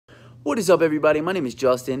What is up, everybody? My name is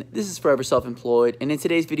Justin. This is Forever Self-Employed, and in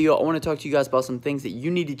today's video I want to talk to you guys about some things that you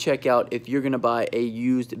need to check out if you're going to buy a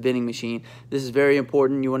used vending machine. This is very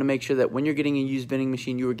important. You want to make sure that when you're getting a used vending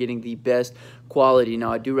machine, you are getting the best quality.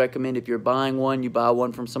 Now, I do recommend if you're buying one, you buy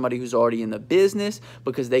one from somebody who's already in the business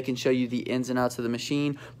because they can show you the ins and outs of the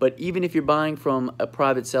machine. But even if you're buying from a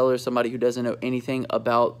private seller, somebody who doesn't know anything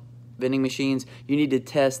about vending machines, you need to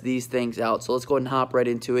test these things out. So let's go ahead and hop right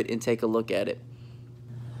into it and take a look at it.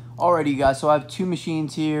 Alrighty, guys, so I have two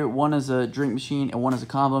machines here. One is a drink machine and one is a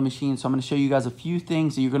combo machine. So I'm going to show you guys a few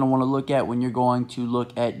things that you're going to want to look at when you're going to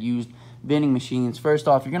look at used vending machines. First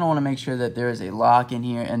off, you're going to want to make sure that there is a lock in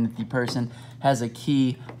here and that the person has a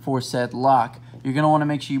key for said lock. You're going to want to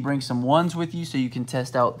make sure you bring some ones with you so you can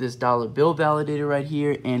test out this dollar bill validator right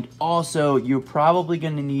here. And also, you're probably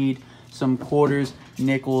going to need some quarters,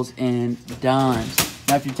 nickels, and dimes.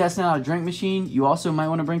 Now, if you're testing out a drink machine, you also might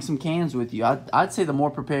want to bring some cans with you. I'd say the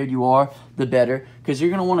more prepared you are, the better, because you're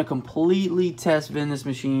going to want to completely test vend this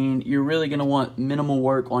machine. You're really going to want minimal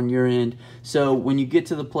work on your end. So when you get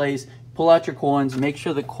to the place, pull out your coins, make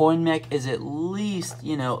sure the coin mech is at least,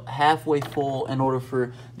 halfway full in order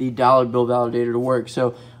for the dollar bill validator to work.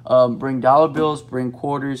 So bring dollar bills, bring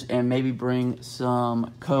quarters, and maybe bring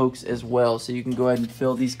some Cokes as well. So you can go ahead and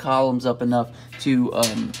fill these columns up enough to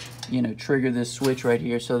trigger this switch right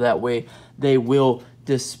here, so that way they will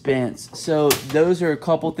dispense. So those are a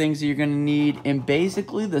couple things that you're going to need, and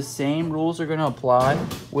basically the same rules are going to apply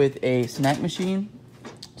with a snack machine.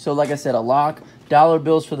 So like I said, a lock, dollar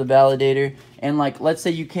bills for the validator, and like let's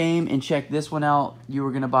say you came and checked this one out, you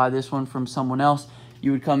were going to buy this one from someone else.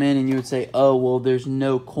 You would come in and you would say, oh, well, there's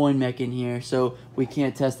no coin mech in here, so we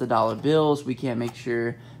can't test the dollar bills, we can't make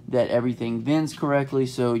sure that everything vends correctly,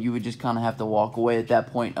 so you would just kind of have to walk away at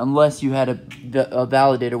that point, unless you had a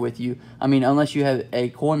validator with you. Unless you have a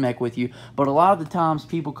coin mech with you. But a lot of the times,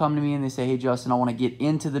 people come to me and they say, hey, Justin, I want to get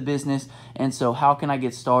into the business, and so how can I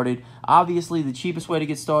get started? Obviously, the cheapest way to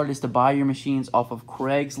get started is to buy your machines off of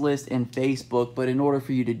Craigslist and Facebook, but in order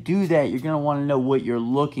for you to do that, you're going to want to know what you're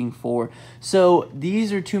looking for. So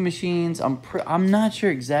these are two machines. I'm not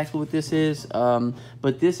sure exactly what this is,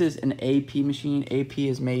 but this is an AP machine. AP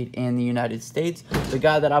is made in the United States. The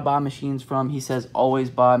guy that I buy machines from, he says always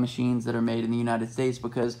buy machines that are made in the United States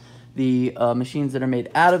because the machines that are made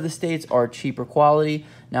out of the States are cheaper quality.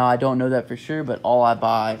 Now, I don't know that for sure, but all I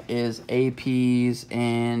buy is APs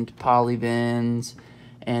and Polyvens,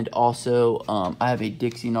 and also I have a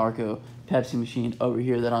Dixie Narco Pepsi machine over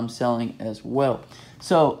here that I'm selling as well.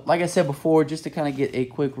 So, like I said before, just to kind of get a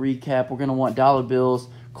quick recap, we're going to want dollar bills,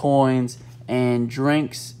 coins, and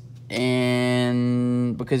drinks,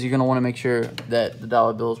 and because you're going to want to make sure that the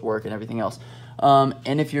dollar bills work and everything else.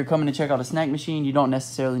 And if you're coming to check out a snack machine, you don't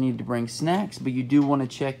necessarily need to bring snacks, but you do want to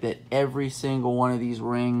check that every single one of these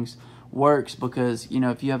rings works, because,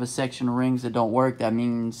 if you have a section of rings that don't work, that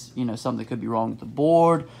means, something could be wrong with the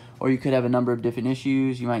board, or you could have a number of different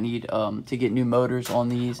issues. You might need to get new motors on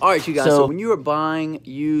these. All right, you guys, so when you are buying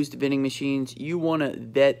used vending machines, you want to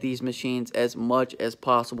vet these machines as much as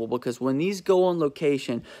possible, because when these go on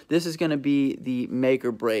location, this is going to be the make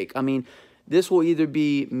or break. This will either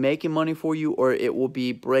be making money for you or it will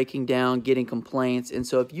be breaking down, getting complaints. And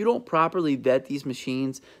so if you don't properly vet these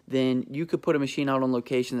machines, then you could put a machine out on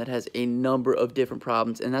location that has a number of different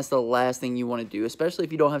problems. And that's the last thing you want to do, especially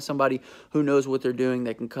if you don't have somebody who knows what they're doing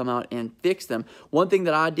that can come out and fix them. One thing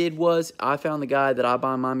that I did was I found the guy that I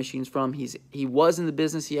buy my machines from. He was in the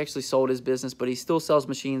business. He actually sold his business, but he still sells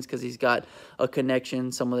machines because he's got a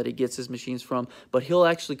connection, someone that he gets his machines from. But he'll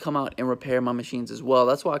actually come out and repair my machines as well.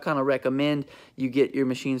 That's why I kind of recommend you get your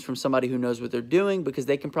machines from somebody who knows what they're doing, because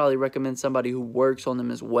they can probably recommend somebody who works on them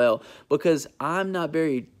as well. Because I'm not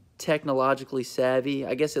very technologically savvy,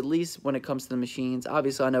 I guess, at least when it comes to the machines.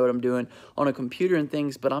 Obviously, I know what I'm doing on a computer and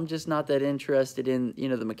things, but I'm just not that interested in,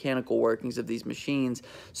 the mechanical workings of these machines.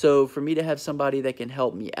 So for me to have somebody that can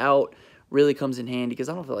help me out really comes in handy, because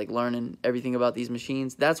I don't feel like learning everything about these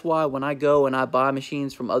machines. That's why when I go and I buy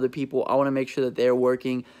machines from other people, I want to make sure that they're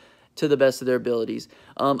working to the best of their abilities.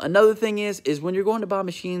 Another thing is when you're going to buy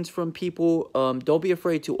machines from people, don't be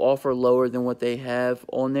afraid to offer lower than what they have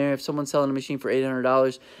on there. If someone's selling a machine for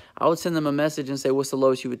 $800, I would send them a message and say, what's the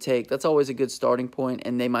lowest you would take? That's always a good starting point,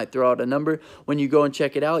 and they might throw out a number. When you go and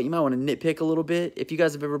check it out, you might want to nitpick a little bit. If you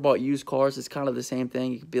guys have ever bought used cars, it's kind of the same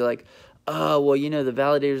thing. You could be like, well, the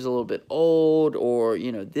validator's a little bit old, or,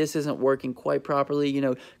 this isn't working quite properly,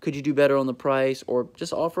 could you do better on the price, or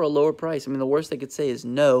just offer a lower price. I mean, the worst they could say is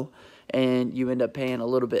no, and you end up paying a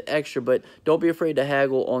little bit extra, but don't be afraid to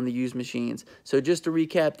haggle on the used machines. So just to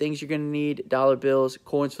recap, things you're going to need: dollar bills,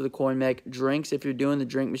 coins for the coin mech, drinks if you're doing the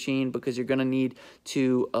drink machine, because you're going to need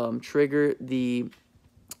to trigger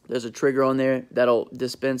there's a trigger on there that'll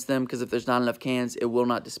dispense them, because if there's not enough cans, it will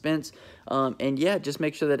not dispense. And yeah, just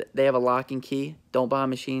make sure that they have a locking key. Don't buy a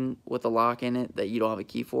machine with a lock in it that you don't have a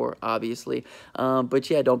key for, obviously. But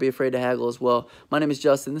yeah, don't be afraid to haggle as well. My name is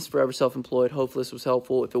Justin. This is Forever Self-Employed. Hopefully this was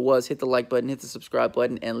helpful. If it was, hit the like button, hit the subscribe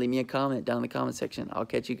button, and leave me a comment down in the comment section. I'll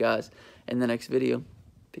catch you guys in the next video.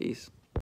 Peace.